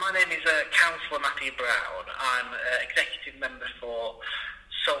is Councillor Matthew Brown. I'm Executive Member for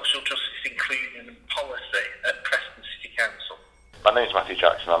Social Justice, Inclusion and Policy at Preston City Council. My name is Matthew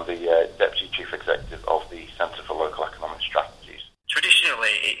Jackson. I'm the Deputy Chief Executive of the Centre for Local Economic Strategies.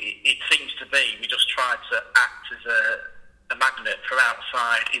 Traditionally, it seems to be we just try to act as a magnet for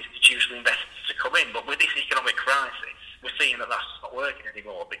outside institutional investors to come in, but with this economic crisis, we're seeing that that's not working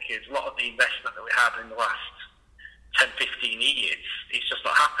anymore, because a lot of the investment that we had in the last 10, 15 years, it's just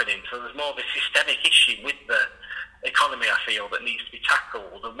not happening. So there's more of a systemic issue with the economy, I feel, that needs to be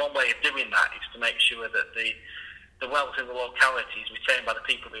tackled. And one way of doing that is to make sure that the wealth in the locality is retained by the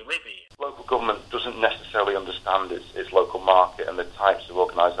people who live here. Local government doesn't necessarily understand its local market and the types of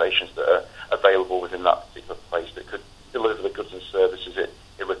organisations that are available within that particular place that could deliver the goods and services it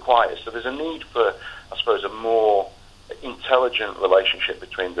requires. So there's a need for, I suppose, a more intelligent relationship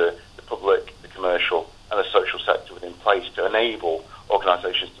between the public, the commercial and the social sector within place to enable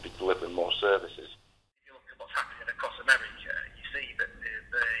organisations to be delivering more services. If you look at what's happening across America, you see that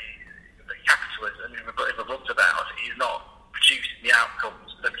the capitalism everyone runs about is not producing the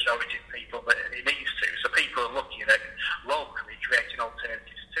outcomes for the majority of people that it needs to. So people are looking at locally creating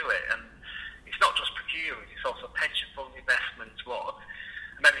alternatives to it, and it's not just procuring, it's also pension fund investments, what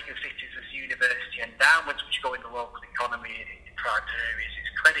American cities as university endowments which go in the local economy in private areas, it's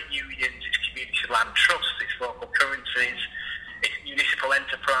credit unions, it's community land trusts, it's local currencies, it's municipal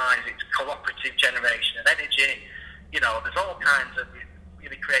enterprise, it's cooperative generation of energy. You know, there's all kinds of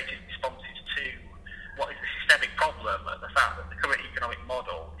really creative responses to what is a systemic problem, and the fact that the current economic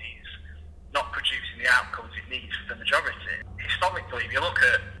model is not producing the outcomes it needs for the majority. Historically, if you look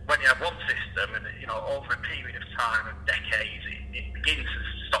at when you have one system and, you know, over a period of time, of decades, it begins to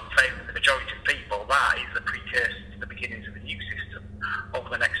stop favouring the majority of people, that is the precursor to the beginnings of a new system over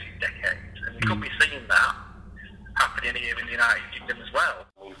the next few decades. And we could be seeing that happening here in the United Kingdom as well.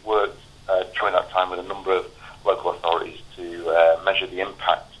 We've worked during that time with a number of local authorities to measure the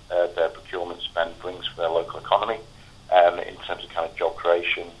impact their procurement spend brings for their local economy in terms of kind of job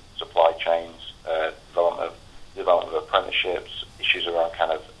creation, supply chains, development of apprenticeships, issues around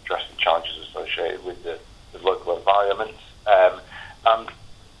kind of addressing challenges associated with the local environment. And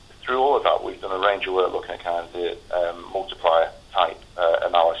through all of that, we've done a range of work looking at kind of the multiplier type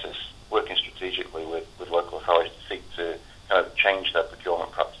analysis, working strategically with local authorities to seek to kind of change their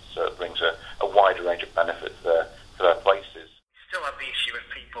procurement practices so it brings a wider range of benefits to their places. We still have the issue of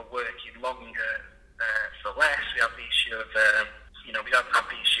people working longer for less. We have the issue of, we have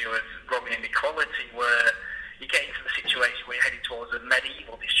the issue of growing inequality, where you get into the situation where you're heading towards a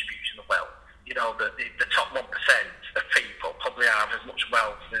medieval distribution of wealth. You know, the top 1% of people probably have as much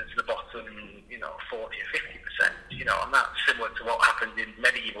wealth as the bottom, 40 or 50%, and that's similar to what happened in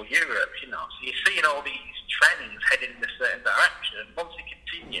medieval Europe, So you're seeing all these trends heading in a certain direction. Once they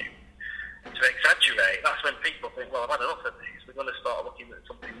continue to exaggerate, that's when people think, well, I've had enough of this. We're going to start looking at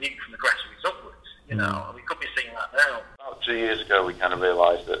something new from the grassroots upwards, and we could be seeing that now. About 2 years ago, we kind of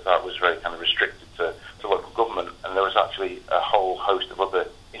realised that was very kind of restricted to local government, and there was actually a whole host of other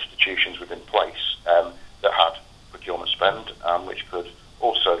institutions within place that had procurement spend, which could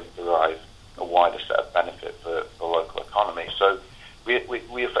also derive a wider set of benefit for the local economy. So we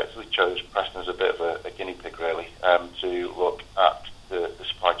effectively chose Preston as a bit of a guinea pig, really, to look at the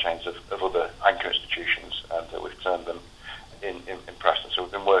supply chains of other anchor institutions, and that we've turned them in Preston. So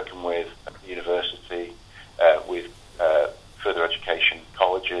we've been working with the university, with further education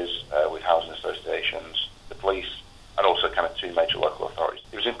colleges, with housing associations, the police, and also kind of 2 major local authorities.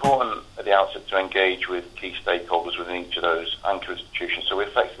 It was important at the outset to engage with key stakeholders within each of those anchor institutions. So we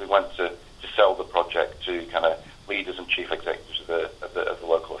effectively went to sell the project to kind of leaders and chief executives of the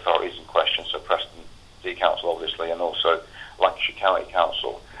local authorities in question. So Preston City Council, obviously, and also Lancashire County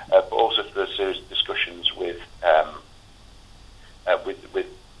Council, but also through a series of discussions with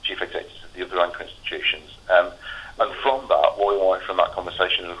chief executives of the other anchor institutions. And from that, what we wanted from that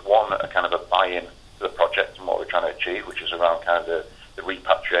conversation was, one, a kind of a buy-in to the project and what we're trying to achieve, which is around kind of the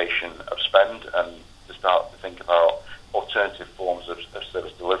repatriation of spend, and to start to think about alternative forms of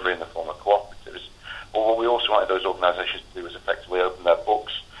service delivery in the form of cooperatives. But what we also wanted those organisations to do was effectively open their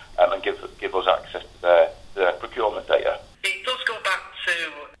books and give us access to their procurement data. It does go back to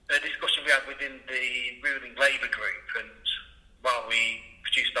a discussion we had within the ruling Labour group, and while we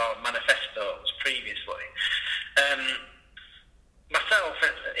produced our manifestos previously, myself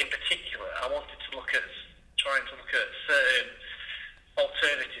in particular, I wanted to trying to look at certain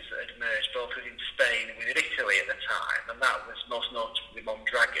alternatives that had emerged both within Spain and within Italy at the time, and that was most notably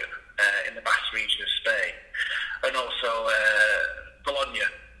Mondragon in the Basque region of Spain, and also Bologna,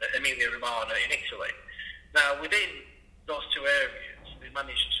 Emilia Romagna in Italy. Now, within those 2 areas, we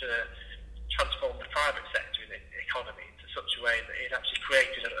managed to transform the private sector in the economy into such a way that it actually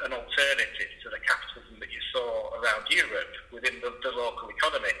created an alternative to the capitalism that you saw around Europe within the local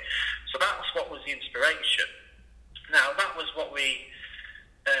economy. So that's what was the inspiration. Now, that was what we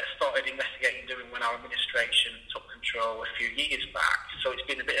started investigating doing when our administration took control a few years back. So it's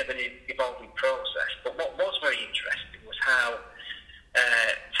been a bit of an evolving process. But what was very interesting was how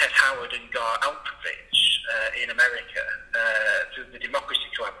Ted Howard and Gar Alperovich in America, through the Democracy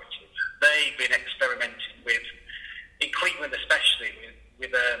Collaborative, they've been experimenting with, in Cleveland especially,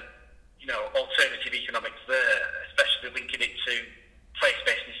 with alternative economics there, especially linking it to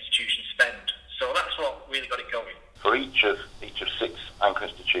place-based institution spend. So that's what really got it going. For each of 6 anchor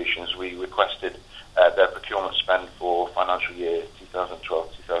institutions, we requested their procurement spend for financial year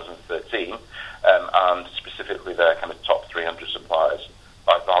 2012-2013, and specifically their kind of top 300 suppliers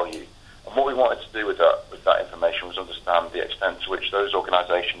by value. And what we wanted to do with that information was understand the extent to which those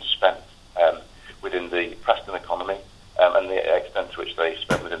organisations spent within the Preston economy, and the extent to which they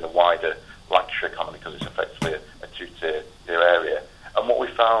spent within the wider Lancashire economy, because it's effectively a two-tier area. And what we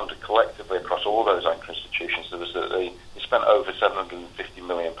found collectively across all those anchor institutions was that they spent over £750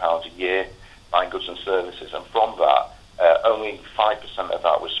 million a year buying goods and services, and from that, only 5% of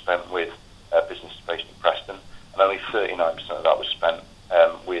that was spent with businesses based in Preston, and only 39% of that was spent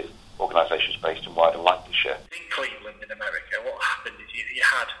with organisations based in wider Lancashire. In Cleveland, in America, what happened is you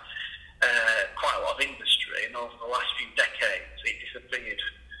had quite a lot of industry, and over the last few decades, it disappeared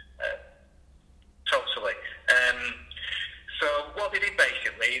totally. So what they did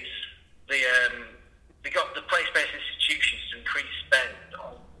basically is they got the place-based institutions to increase spend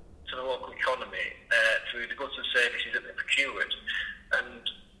to the local economy through the goods and services that they procured, and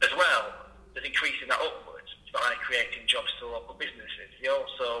as well as increasing that upwards by creating jobs to local businesses. They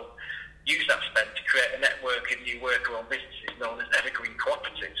also use that spend to create a network of new worker-owned businesses known as evergreen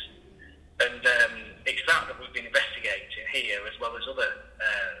cooperatives. And it's that we've been investigating here, as well as other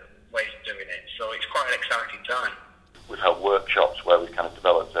ways of doing it. So it's quite an exciting time. We've held workshops where we've kind of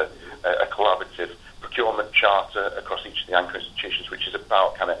developed a collaborative procurement charter across each of the anchor institutions, which is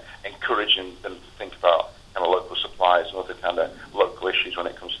about kind of encouraging them to think about kind of local suppliers and other kind of local issues when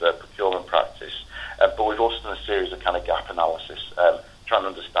it comes to their procurement practice. But we've also done a series of kind of gap analysis, trying to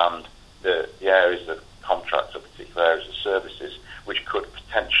understand the areas of contracts or particular areas of services which could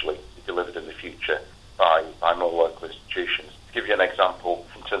potentially be delivered in the future by more local institutions. To give you an example,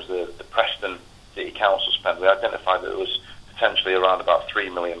 in terms of the Preston City Council spend, we identified that there was potentially around about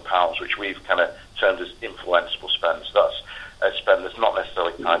 £3 million, which we've kind of termed as influenceable spend. So that's a spend that's not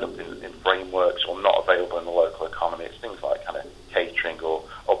necessarily tied up in frameworks or not available in the local economy. It's things like kind of catering or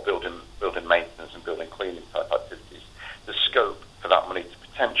building maintenance and building cleaning type activities. The scope for that money to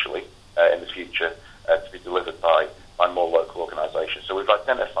potentially, in the future, to be delivered by more local organisations. So we've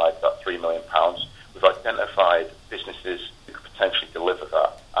identified that £3 million. We've identified businesses who could potentially deliver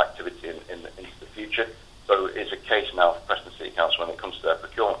that activity into the future. So it's a case now for Preston City Council, when it comes to their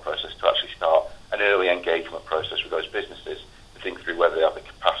procurement process, to actually start an early engagement process with those businesses to think through whether they have the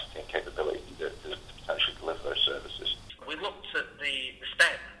capacity and capability to potentially deliver those services. We looked at the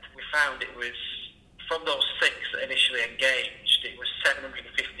spend. We found it was, from those 6 that initially engaged, it was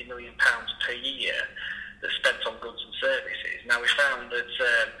 £750 million per year that's spent on goods and services. Now we found that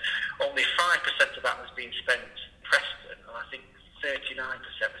only 5% of that was being spent in Preston, and I think 39%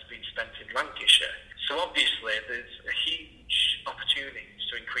 was being spent in Lancashire. So obviously there's a huge opportunity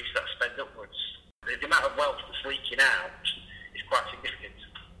to increase that spend upwards. The amount of wealth that's leaking out is quite significant.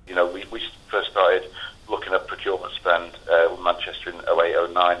 You know, we first started looking at procurement spend with Manchester in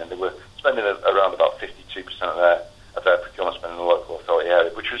 2008-09, and they were spending around about 52% of their procurement spend in the local authority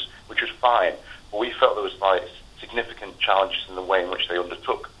area, which was fine. But we felt there was significant challenges in the way in which they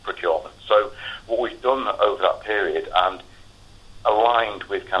undertook procurement. So what we've done over that period, and aligned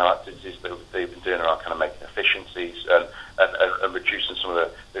with kind of activities that they've been doing around kind of making efficiencies and reducing some of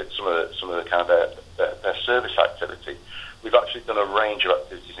the kind of their service activity, we've actually done a range of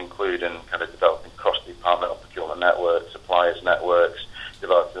activities, including kind of developing cross-departmental procurement networks, suppliers networks,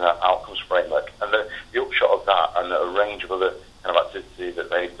 developing an outcomes framework, and the upshot of that, and a range of other kind of activity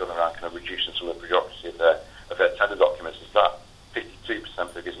that they've done around kind of reducing some of the bureaucracy of their tender documents, is that 52%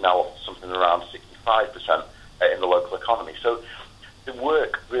 figure is now something around 65% in the local economy. So the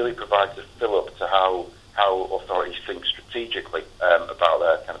work really provides a fill-up to how authorities think strategically about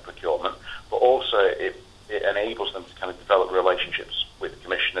their kind of procurement, but also it enables them to kind of develop relationships with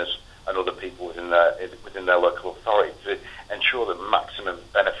commissioners and other people within their local authority to ensure that maximum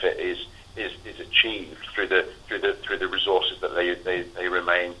benefit is achieved through the resources that they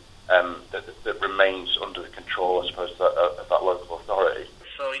remain that remains under the control, I suppose, of that local authority.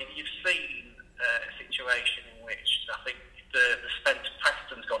 So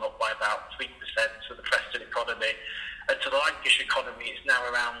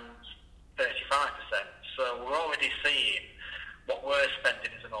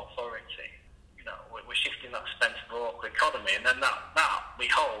economy, and then that we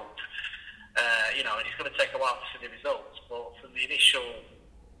hope, it's going to take a while to see the results, but from the initial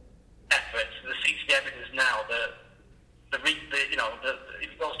efforts, there seems to be evidence now that if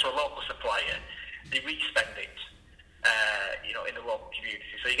it goes to a local supplier, they re-spend it, in the local community.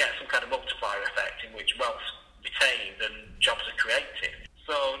 So you get some kind of multiplier effect in which wealth's retained and jobs are created.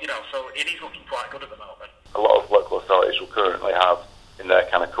 So it is looking quite good at the moment. A lot of local authorities will currently have in their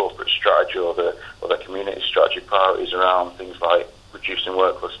kind of corporate strategy or their community strategy priorities around things like reducing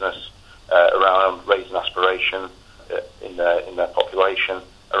worklessness, around raising aspiration in their population,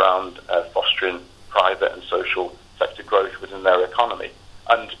 around fostering private and social sector growth within their economy.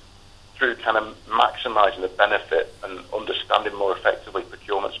 And through kind of maximising the benefit and understanding more effectively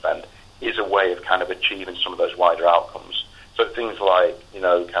procurement spend is a way of kind of achieving some of those wider outcomes. So things like,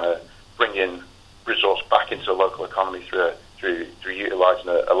 kind of bringing resource back into the local economy through utilising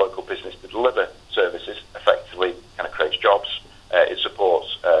a local business to deliver services effectively kind of creates jobs. It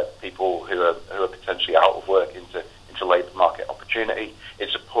supports people who are potentially out of work into labour market opportunity. It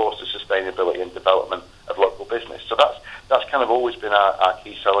supports the sustainability and development of local business. So that's kind of always been our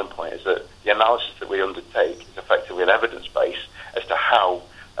key selling point, is that the analysis that we undertake is effectively an evidence base as to how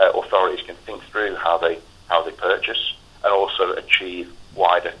authorities can think through how they purchase and also achieve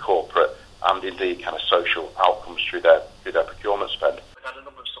wider corporate and indeed kind of social outcomes through their procurement spend. We've had a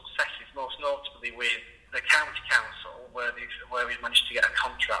number of successes, most notably with the county council, where we've managed to get a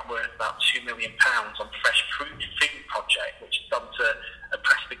contract worth about £2 million on fresh fruit project, which has gone to a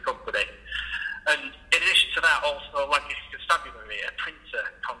Preston company. And in addition to that, also Lancashire Constabulary, a printer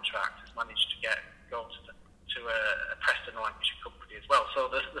contract, has managed to go to a Preston and Lancashire company as well. So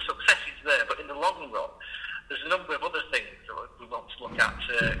the success is there, but in the long run, there's a number of other things that we want to look at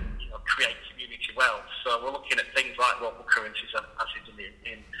to create community wealth. So we're looking at things like local currencies, as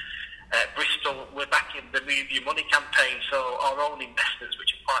in Bristol. We're back in the Move Your Money campaign, so our own investments,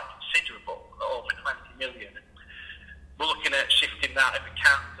 which are quite considerable, over 20 million. We're looking at shifting that, if we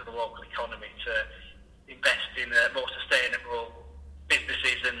can, to the local economy to invest in more sustainable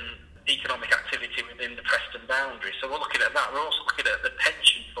businesses and economic activity within the Preston boundary. So we're looking at that. We're also looking at the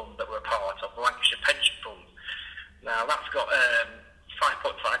pension fund that we're a part of, the Lancashire Pension Fund. Now, that's got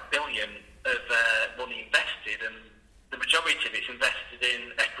 5.5 billion of money invested, and the majority of it's invested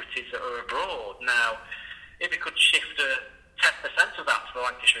in equities that are abroad. Now, if we could shift 10% of that to the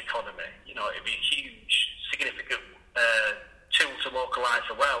Lancashire economy, it'd be a huge, significant tool to localise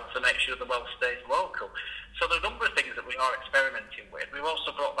the wealth to make sure the wealth stays local. So there are a number of things that we are experimenting with. We've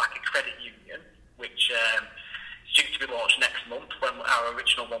also brought back a credit union, which is due to be launched next month, when our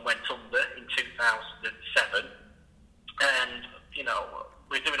original one went under in 2007. And,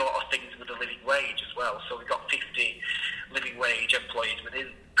 we're doing a lot of things with the living wage as well. So we've got 50 living wage employees within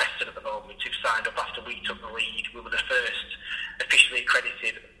Preston at the moment who've signed up after we took the lead. We were the first officially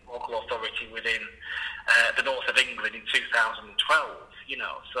accredited local authority within the north of England in 2012,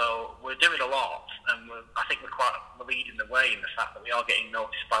 So we're doing a lot, and I think we're leading the way in the fact that we are getting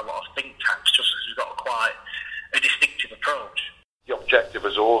noticed by a lot of think tanks, just because we've got quite a distinctive approach. The objective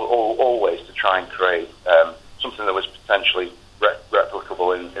was always to try and create something that was potentially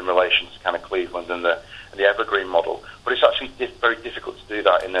replicable in relation to kind of Cleveland and the Evergreen model, but it's actually very difficult to do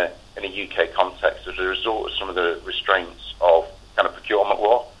that in a UK context as a result of some of the restraints of kind of procurement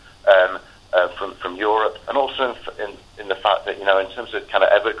law from Europe, and also in the fact that in terms of kind of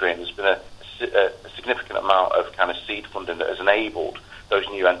Evergreen, there's been a significant amount of kind of seed funding that has enabled those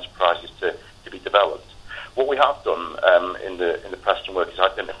new enterprises to be developed. What we have done in the Preston work is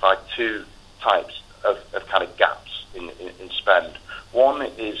identified two types of kind of gaps in spend. One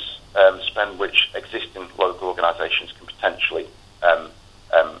is spend which existing local organisations can potentially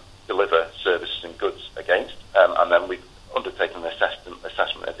deliver services and goods against, and then we've undertaken an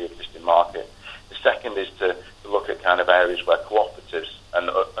assessment of the existing market. The second is to look at kind of areas where cooperatives and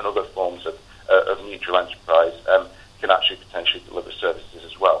other forms of mutual enterprise can actually potentially deliver services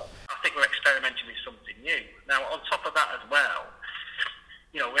as well. I think we're experimenting with something new. Now, on top of that as well,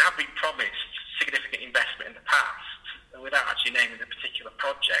 we have been promised significant investment in the past, without actually naming the particular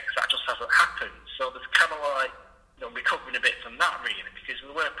projects. That just hasn't happened. So there's kind of like, recovering a bit from that really, because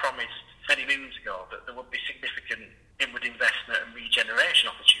we were promised many moons ago that there would be significant inward investment and regeneration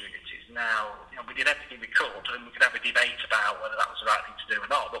opportunities. Now, we did everything we could, and we could have a debate about whether that was the right thing to do or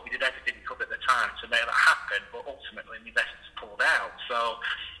not, but we did everything we could at the time to make that happen, but ultimately the investors pulled out. So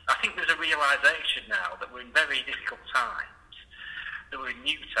I think there's a realisation now that we're in very difficult times, that we're in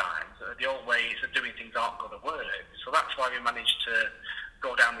new times, that the old ways of doing things aren't going to work. So that's why we managed to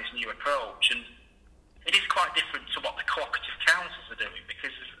go down this new approach. And it is quite different to what the cooperative councils are doing,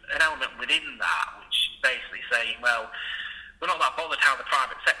 because there's an element within that which is basically saying, well, we're not that bothered how the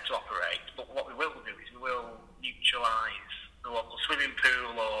private sector operates, but what we will do is we will mutualise the local swimming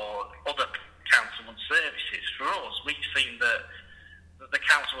pool or other council-run services. For us, we've seen that the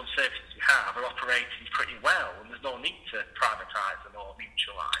council-run services we have are operating pretty well, and there's no need to privatise them or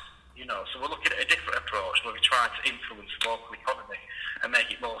mutualise. So we're looking at a different approach where we try to influence the local economy and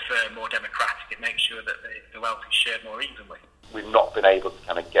make it more fair, more democratic, and make sure that the wealth is shared more evenly. We've not been able to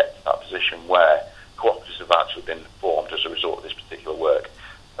kind of get to that position where cooperatives have actually been formed as a result of this particular work.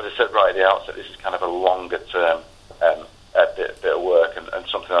 As I said right at the outset, this is kind of a longer-term bit of work, and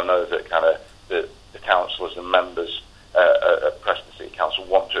something I know that kind of the councillors and members at Preston City Council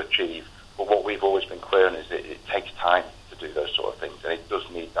want to achieve. But what we've always been clear on is that it takes time to do those sort of things, and it does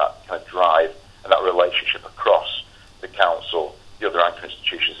need that kind of drive and that relationship across the council, the other anchor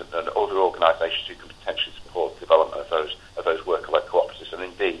institutions, and other organisations who can potentially support the development of those worker-led cooperatives, and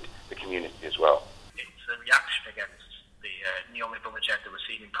indeed the community as well. It's a reaction against the neoliberal agenda we're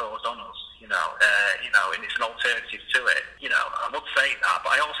seeing imposed on us, and it's an alternative to it. I would say that,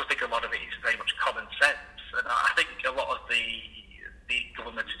 but I also think a lot of it is very much common sense, and I think a lot of the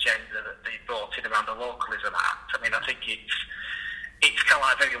government agenda that they brought in around the Localism Act, I think it's kind of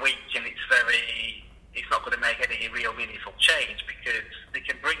like very weak, and it's not going to make any real meaningful change, because they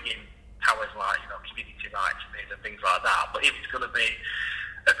can bring in powers like community rights and things like that, but if it's going to be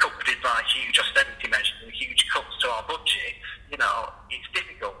accompanied by huge austerity measures and huge cuts to our budget, it's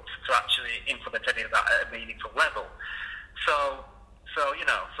difficult to actually implement any of that at a meaningful level. So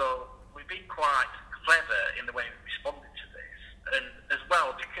we've been quite clever in the way we've responded to this, and as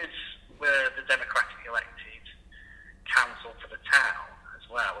well, because we're the democratically elected council for the town as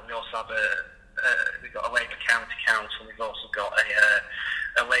well, and we also have we've got a Labour County Council, we've also got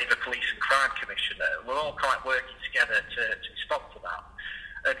a Labour Police and Crime Commissioner. We're all quite working together to respond to that.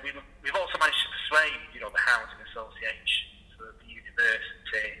 And we've also managed to persuade, the housing associations, the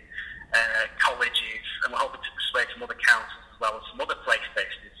university, colleges, and we're hoping to persuade some other councils as well as some other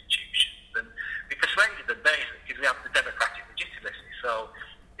place-based institutions. And we persuaded them basically because we have the democratic legitimacy. So,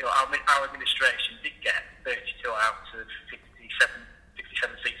 our administration did get 32 out of 57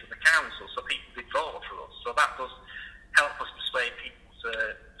 seats of the council, so people did vote for us. So that does help us persuade people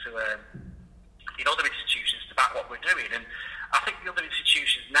in other institutions to back what we're doing. And I think the other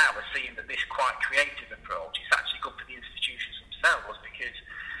institutions now are seeing that this quite creative approach is actually good for the institutions themselves, because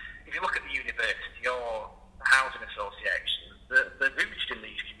if you look at the university or housing associations, they're rooted in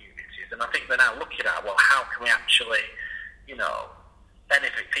these communities, and I think they're now looking at, well, how can we actually,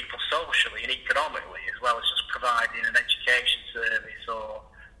 benefit people socially and economically, as well as just providing an education service or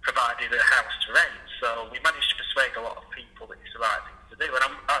providing a house to rent. So we managed to persuade a lot of people that it's the right thing to do. And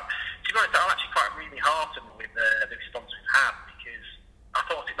to be honest, I'm actually quite really heartened with the response we've had, because I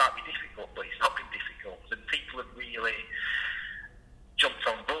thought it might be difficult, but it's not been difficult, and people have really jumped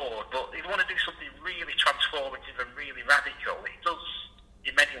on board. But if you want to do something really transformative and really radical, it does,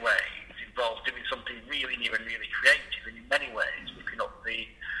 in many ways, involve doing something really new and really creative, and in many ways ripping up the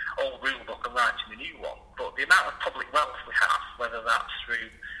old rule book and writing a new one. But the amount of public wealth we have, whether that's through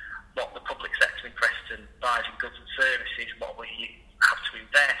what the public sector in Preston buys in goods and services, what we have to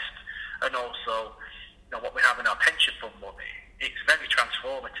invest, and also what we have in our pension fund money, it's very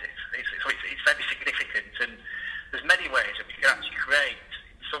transformative. It's very significant, and there's many ways that we can actually create,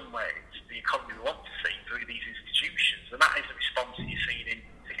 in some ways, the economy we want to see through these institutions. And that is the response that you've seen in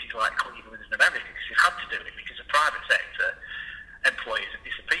cities like Cleveland and America, because you've had to do it because the private sector employees have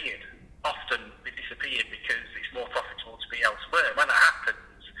disappeared. Often they disappeared because it's more profitable to be elsewhere. When that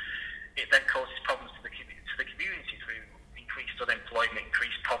happens, it then causes problems to the community through increased unemployment,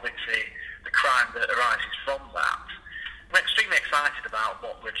 increased poverty, the crime that arises from that. We're extremely excited about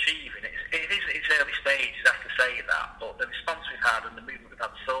what we're achieving. It's early stages, I have to say that, but the response we've had and the movement we've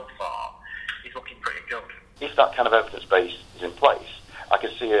had so far is looking pretty good. If that kind of evidence base is in place, I can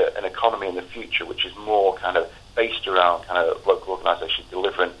see an economy in the future which is more kind of based around kind of local organisations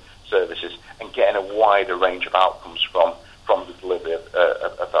delivering services and getting a wider range of outcomes from the delivery of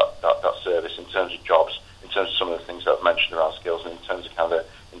that service, in terms of jobs, in terms of some of the things that I've mentioned around skills, and in terms of kind of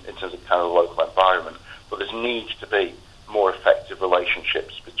the local environment. But there needs to be more effective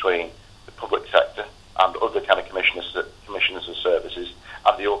relationships between the public sector and other kind of commissioners of services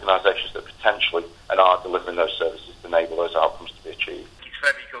and the organisations that potentially and are delivering those services to enable those outcomes to be achieved. It's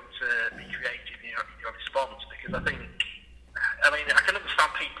very good to be creative in your response, because I can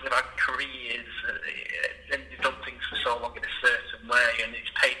understand people who've had careers and they've done things for so long in a certain way, and it's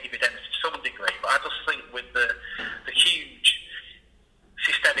paid dividends to some degree, but I just think with the huge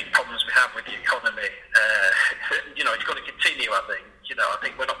systemic problems we have with the economy, it's going to continue, I think. I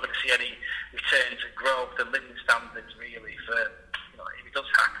think we're not going to see any return to growth and living standards really for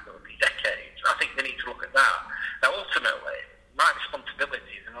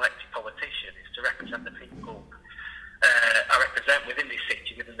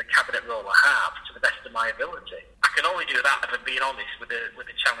being honest with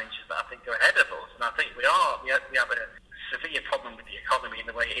the challenges that I think are ahead of us. And I think we have a severe problem with the economy in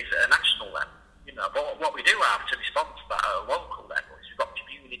the way it is at a national level. But what we do have to respond to that at a local level is we've got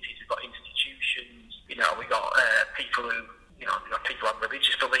communities, we've got institutions, we've got people who, we've got people who have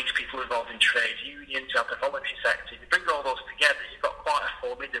religious beliefs, people involved in trade unions, you have the voluntary sector. If you bring all those together, you've got quite a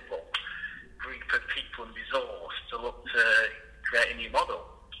formidable group of people and resource to look to create a new model,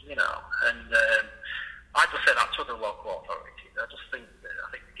 and I just say that to the local authorities. I think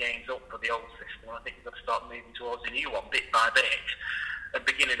the game's up for the old system. I think we've got to start moving towards a new one bit by bit, and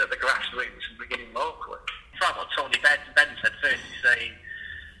beginning at the grassroots and beginning locally. It's like what Tony Benn said.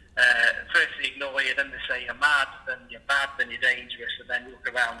 First they ignore you, then they say you're mad, then you're bad, then you're dangerous, and then you look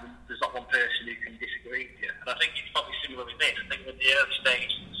around and there's not one person who can disagree with you. And I think it's probably similar with this. I think in the early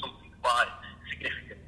stages